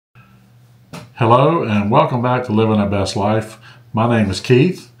Hello and welcome back to Living a Best Life. My name is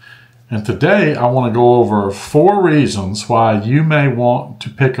Keith, and today I want to go over 4 reasons why you may want to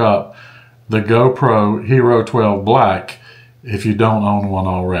pick up the GoPro Hero 12 Black if you don't own one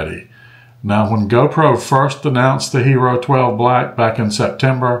already. Now, when GoPro first announced the Hero 12 Black back in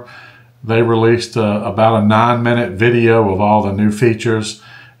September, they released about a 9-minute video of all the new features,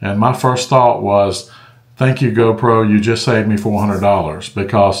 and my first thought was, thank you GoPro, you just saved me $400,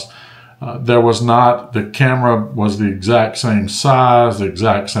 because the camera was the exact same size, the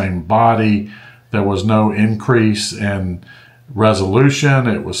exact same body. There was no increase in resolution.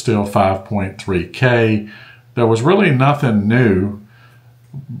 It was still 5.3K. There was really nothing new,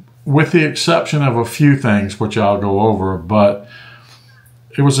 with the exception of a few things which I'll go over, but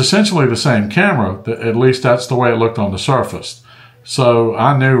it was essentially the same camera. At least that's the way it looked on the surface. So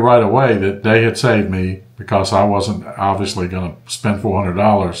I knew right away that they had saved me, because I wasn't obviously going to spend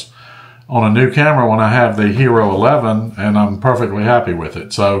 $400 on a new camera when I have the Hero 11 and I'm perfectly happy with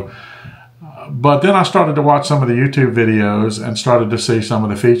it. So, but then I started to watch some of the YouTube videos and started to see some of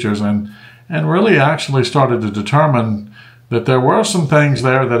the features and really actually started to determine that there were some things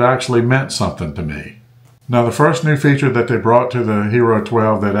there that actually meant something to me. Now, the first new feature that they brought to the Hero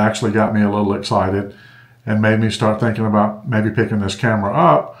 12 that actually got me a little excited and made me start thinking about maybe picking this camera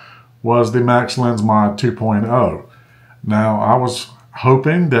up was the Max Lens Mod 2.0. Now, I was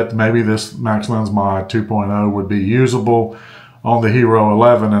hoping that maybe this Max Lens Mod 2.0 would be usable on the Hero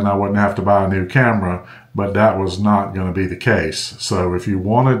 11 and I wouldn't have to buy a new camera, but that was not going to be the case. So if you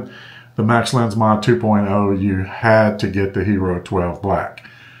wanted the Max Lens Mod 2.0, you had to get the Hero 12 Black.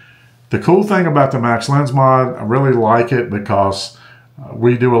 The cool thing about the Max Lens Mod, I really like it because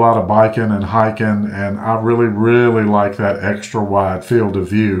we do a lot of biking and hiking, and I really like that extra wide field of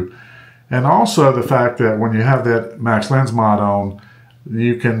view. And also the fact that when you have that Max Lens Mod on,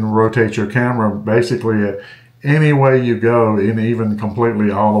 you can rotate your camera basically any way you go, and even completely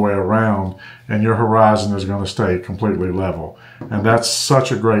all the way around, and your horizon is going to stay completely level. And that's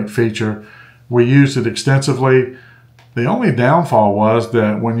such a great feature. We used it extensively. The only downfall was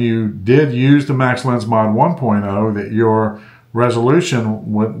that when you did use the Max Lens Mod 1.0, that your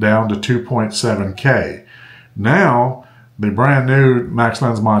resolution went down to 2.7K. Now, the brand new Max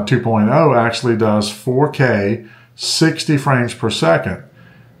Lens Mod 2.0 actually does 4K 60 frames per second,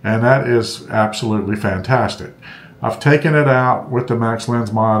 and that is absolutely fantastic. I've taken it out with the Max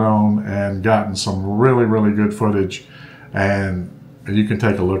Lens Mod on and gotten some really good footage, and you can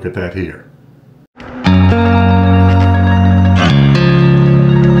take a look at that here.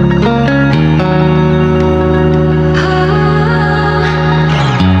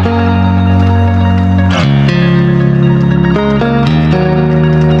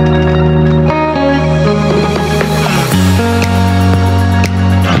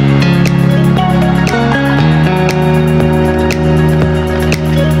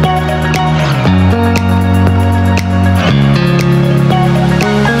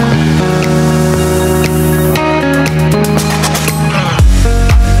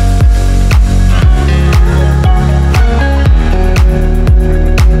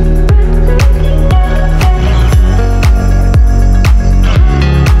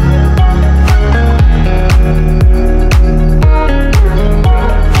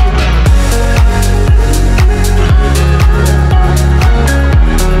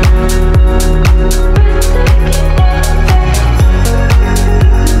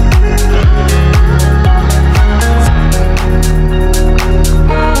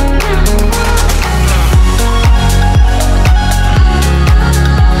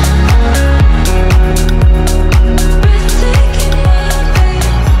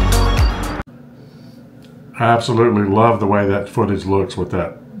 I absolutely love the way that footage looks with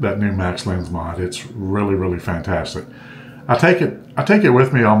that new Max Lens Mod. It's really fantastic. I take it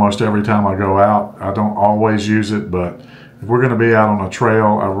with me almost every time I go out. I don't always use it, but if we're going to be out on a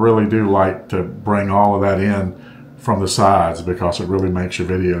trail, I really do like to bring all of that in from the sides, because it really makes your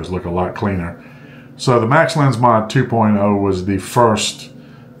videos look a lot cleaner. So the Max Lens Mod 2.0 was the first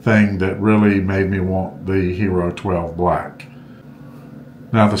thing that really made me want the Hero 12 Black.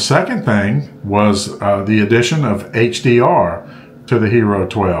 Now, the second thing was the addition of HDR to the Hero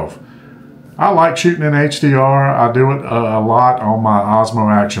 12. I like shooting in HDR. I do it a lot on my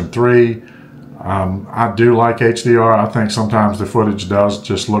Osmo Action 3. I do like HDR. I think sometimes the footage does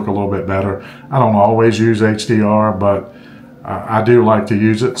just look a little bit better. I don't always use HDR, but I do like to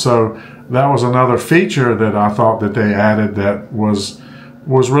use it. So that was another feature that I thought that they added that was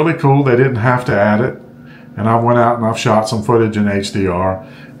really cool. They didn't have to add it. And I went out and I've shot some footage in HDR,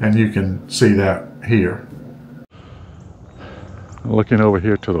 and you can see that here. Looking over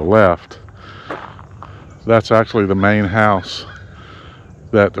here to the left, that's actually the main house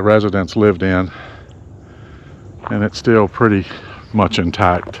that the residents lived in, and it's still pretty much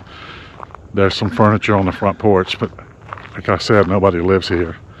intact. There's some furniture on the front porch, but like I said, nobody lives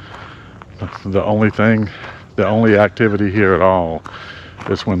here. The only activity here at all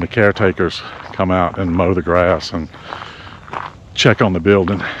is when the caretakers come out and mow the grass and check on the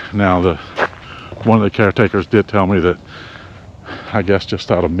building. Now, one of the caretakers did tell me that, I guess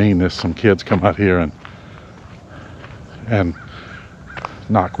just out of meanness, some kids come out here and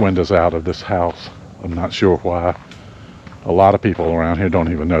knock windows out of this house. I'm not sure why. A lot of people around here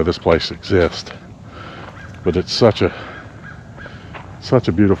don't even know this place exists, but it's such a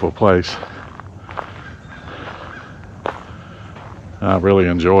beautiful place. I really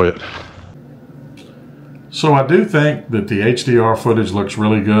enjoy it. So I do think that the HDR footage looks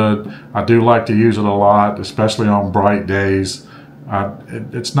really good. I do like to use it a lot, especially on bright days.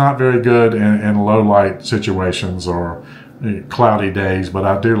 It's not very good in low light situations or cloudy days, but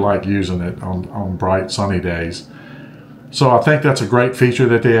I do like using it on bright sunny days. So I think that's a great feature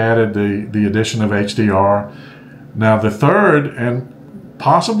that they added, the addition of HDR. Now the third and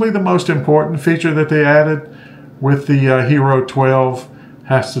possibly the most important feature that they added with the Hero 12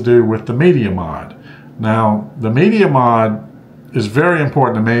 has to do with the media mod. Now the media mod is very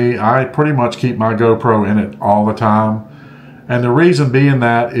important to me. I pretty much keep my GoPro in it all the time. And the reason being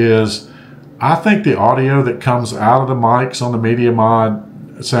that is I think the audio that comes out of the mics on the media mod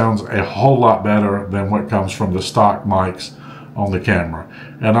sounds a whole lot better than what comes from the stock mics on the camera.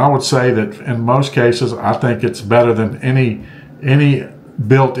 And I would say that in most cases, I think it's better than any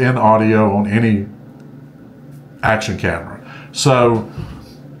built-in audio on any action camera. So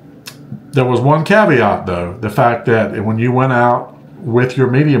there was one caveat though, the fact that when you went out with your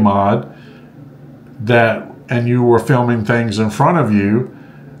media mod and you were filming things in front of you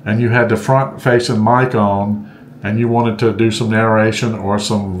and you had the front facing mic on and you wanted to do some narration or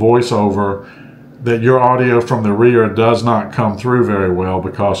some voiceover, that your audio from the rear does not come through very well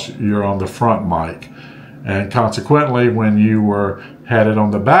because you're on the front mic. And consequently, when you had it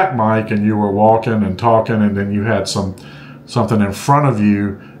on the back mic and you were walking and talking and then you had something in front of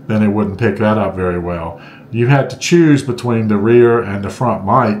you, then it wouldn't pick that up very well. You had to choose between the rear and the front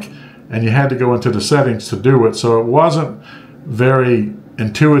mic, and you had to go into the settings to do it. So it wasn't very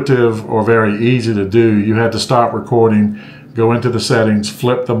intuitive or very easy to do. You had to stop recording, go into the settings,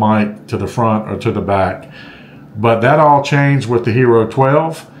 flip the mic to the front or to the back. But that all changed with the Hero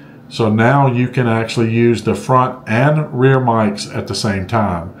 12. So now you can actually use the front and rear mics at the same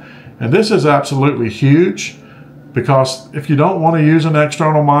time. And this is absolutely huge, because if you don't want to use an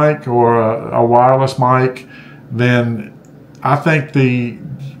external mic or a wireless mic, then I think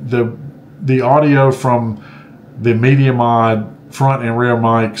the audio from the media mod front and rear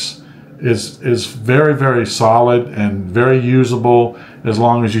mics is very, very solid and very usable as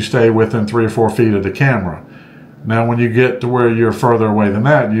long as you stay within 3 or 4 feet of the camera. Now when you get to where you're further away than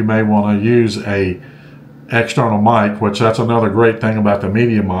that, you may want to use a external mic, which that's another great thing about the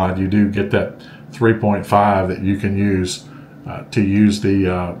media mod. You do get that 3.5 that you can use to use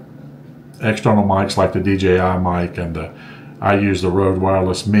the external mics like the DJI mic, and I use the Rode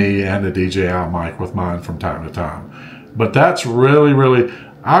Wireless Me and the DJI mic with mine from time to time. But that's really, really,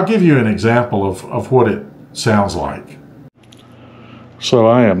 I'll give you an example of what it sounds like. So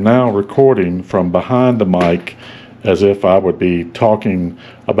I am now recording from behind the mic as if I would be talking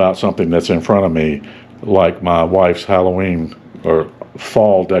about something that's in front of me, like my wife's Halloween or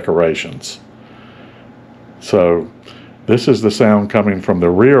fall decorations. So this is the sound coming from the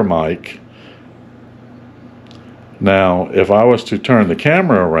rear mic. Now, if I was to turn the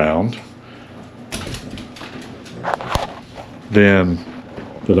camera around, then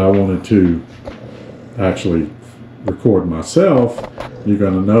that I wanted to actually record myself, you're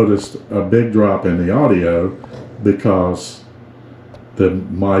going to notice a big drop in the audio because the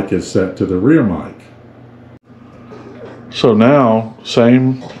mic is set to the rear mic. So now,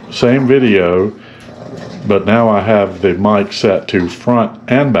 same video, but now I have the mic set to front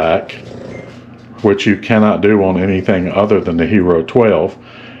and back, which you cannot do on anything other than the Hero 12.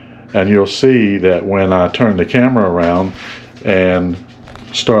 And you'll see that when I turn the camera around and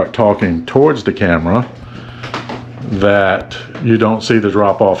start talking towards the camera, that you don't see the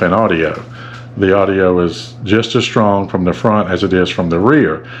drop off in audio. The audio is just as strong from the front as it is from the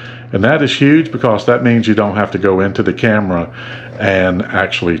rear. And that is huge, because that means you don't have to go into the camera and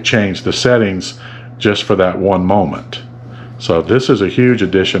actually change the settings just for that one moment. So this is a huge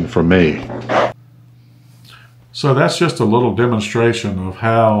addition for me. So that's just a little demonstration of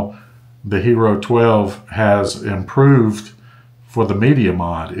how the Hero 12 has improved for the media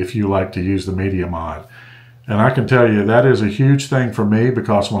mod, if you like to use the media mod. And I can tell you that is a huge thing for me,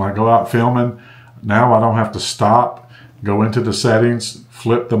 because when I go out filming, now I don't have to stop, go into the settings,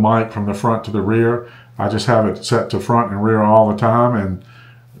 flip the mic from the front to the rear. I just have it set to front and rear all the time, and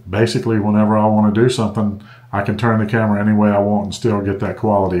basically whenever I want to do something, I can turn the camera any way I want and still get that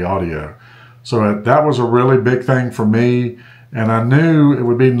quality audio. So that was a really big thing for me, and I knew it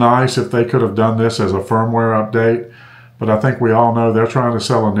would be nice if they could have done this as a firmware update, but I think we all know they're trying to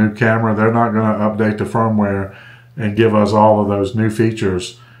sell a new camera. They're not going to update the firmware and give us all of those new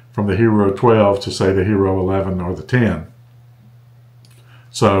features from the Hero 12 to, say, the Hero 11 or the 10.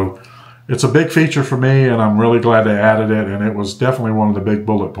 So it's a big feature for me, and I'm really glad they added it, and it was definitely one of the big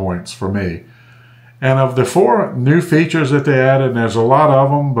bullet points for me. And of the 4 new features that they added, and there's a lot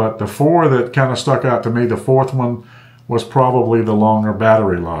of them, but the 4 that kind of stuck out to me, the 4th one was probably the longer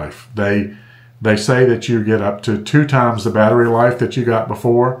battery life. They say that you get up to 2 times the battery life that you got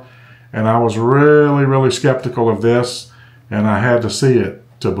before, and I was really, really skeptical of this, and I had to see it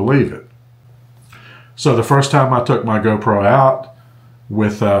to believe it. So the first time I took my GoPro out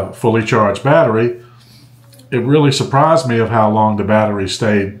with a fully charged battery, it really surprised me of how long the battery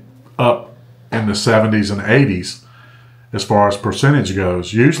stayed up in the 70s and 80s as far as percentage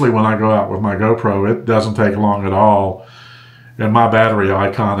goes. Usually when I go out with my GoPro, it doesn't take long at all, and my battery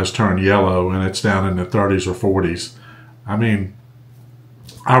icon has turned yellow and it's down in the 30s or 40s. I mean,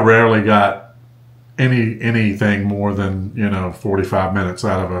 I rarely got anything more than, 45 minutes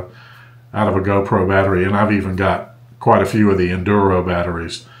out of a GoPro battery, and I've even got quite a few of the Enduro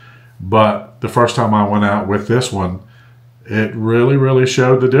batteries. But the first time I went out with this one, it really, really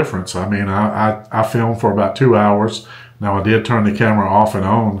showed the difference. I mean, I filmed for about 2 hours. Now, I did turn the camera off and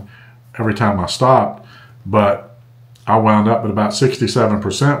on every time I stopped, but I wound up at about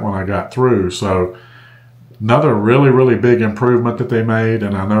 67% when I got through. So another really, really big improvement that they made,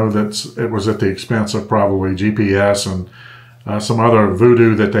 and I know that it was at the expense of probably GPS and some other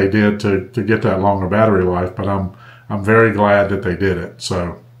voodoo that they did to get that longer battery life, but I'm very glad that they did it.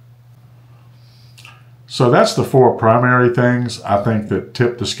 So that's the 4 primary things I think that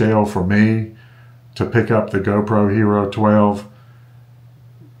tipped the scale for me to pick up the GoPro Hero 12.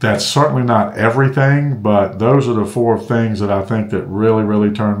 That's certainly not everything, but those are the 4 things that I think that really,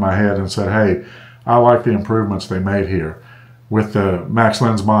 really turned my head and said, hey, I like the improvements they made here. With the Max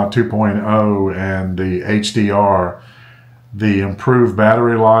Lens Mod 2.0 and the HDR, the improved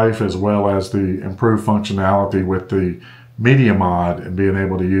battery life, as well as the improved functionality with the Media Mod and being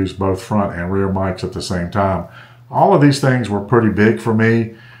able to use both front and rear mics at the same time. All of these things were pretty big for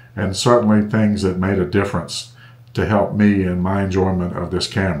me, and certainly things that made a difference to help me in my enjoyment of this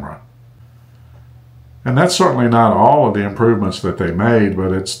camera. And that's certainly not all of the improvements that they made,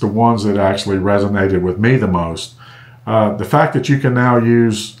 but it's the ones that actually resonated with me the most. The fact that you can now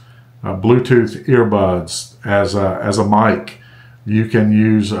use Bluetooth earbuds as a mic. You can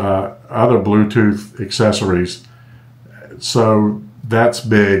use other Bluetooth accessories. So that's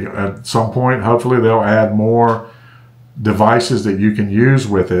big. At some point, hopefully they'll add more devices that you can use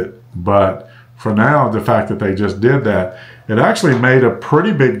with it. But for now, the fact that they just did that, it actually made a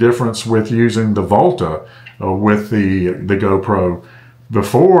pretty big difference with using the Volta with the GoPro.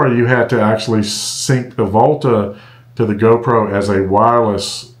 Before, you had to actually sync the Volta to the GoPro as a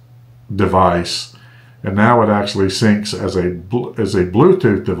wireless device, and now it actually syncs as a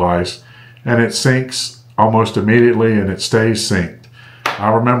Bluetooth device, and it syncs almost immediately and it stays synced.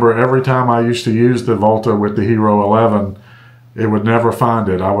 I remember every time I used to use the Volta with the Hero 11, it would never find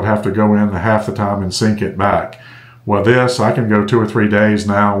it. I would have to go in half the time and sync it back. Well, this, I can go 2 or 3 days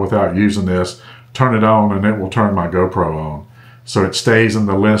now without using this, turn it on, and it will turn my GoPro on. So it stays in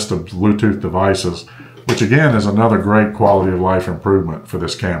the list of Bluetooth devices, which again is another great quality of life improvement for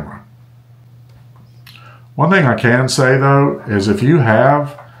this camera. One thing I can say though is if you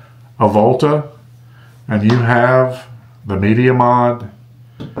have a Volta and you have the Media Mod,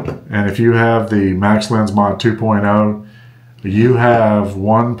 and if you have the Max Lens Mod 2.0, you have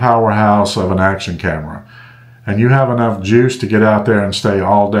one powerhouse of an action camera. And you have enough juice to get out there and stay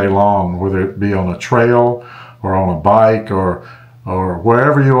all day long, whether it be on a trail or on a bike or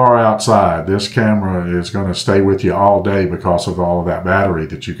wherever you are outside. This camera is going to stay with you all day because of all of that battery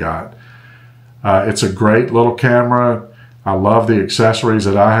that you got. It's a great little camera. I love the accessories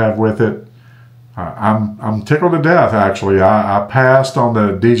that I have with it. I'm tickled to death, actually. I passed on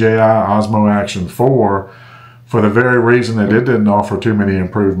the DJI Osmo Action 4 for the very reason that it didn't offer too many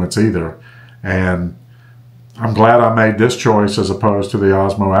improvements either. And I'm glad I made this choice as opposed to the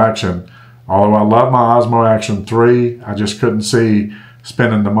Osmo Action. Although I love my Osmo Action 3, I just couldn't see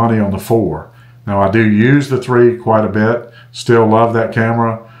spending the money on the 4. Now I do use the 3 quite a bit, still love that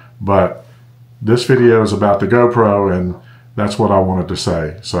camera, but this video is about the GoPro, and that's what I wanted to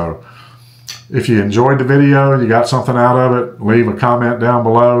say. So if you enjoyed the video, you got something out of it, leave a comment down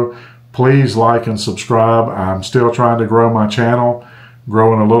below. Please like and subscribe. I'm still trying to grow my channel,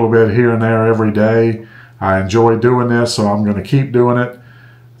 growing a little bit here and there every day. I enjoy doing this, so I'm going to keep doing it.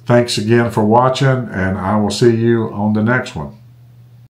 Thanks again for watching, and I will see you on the next one.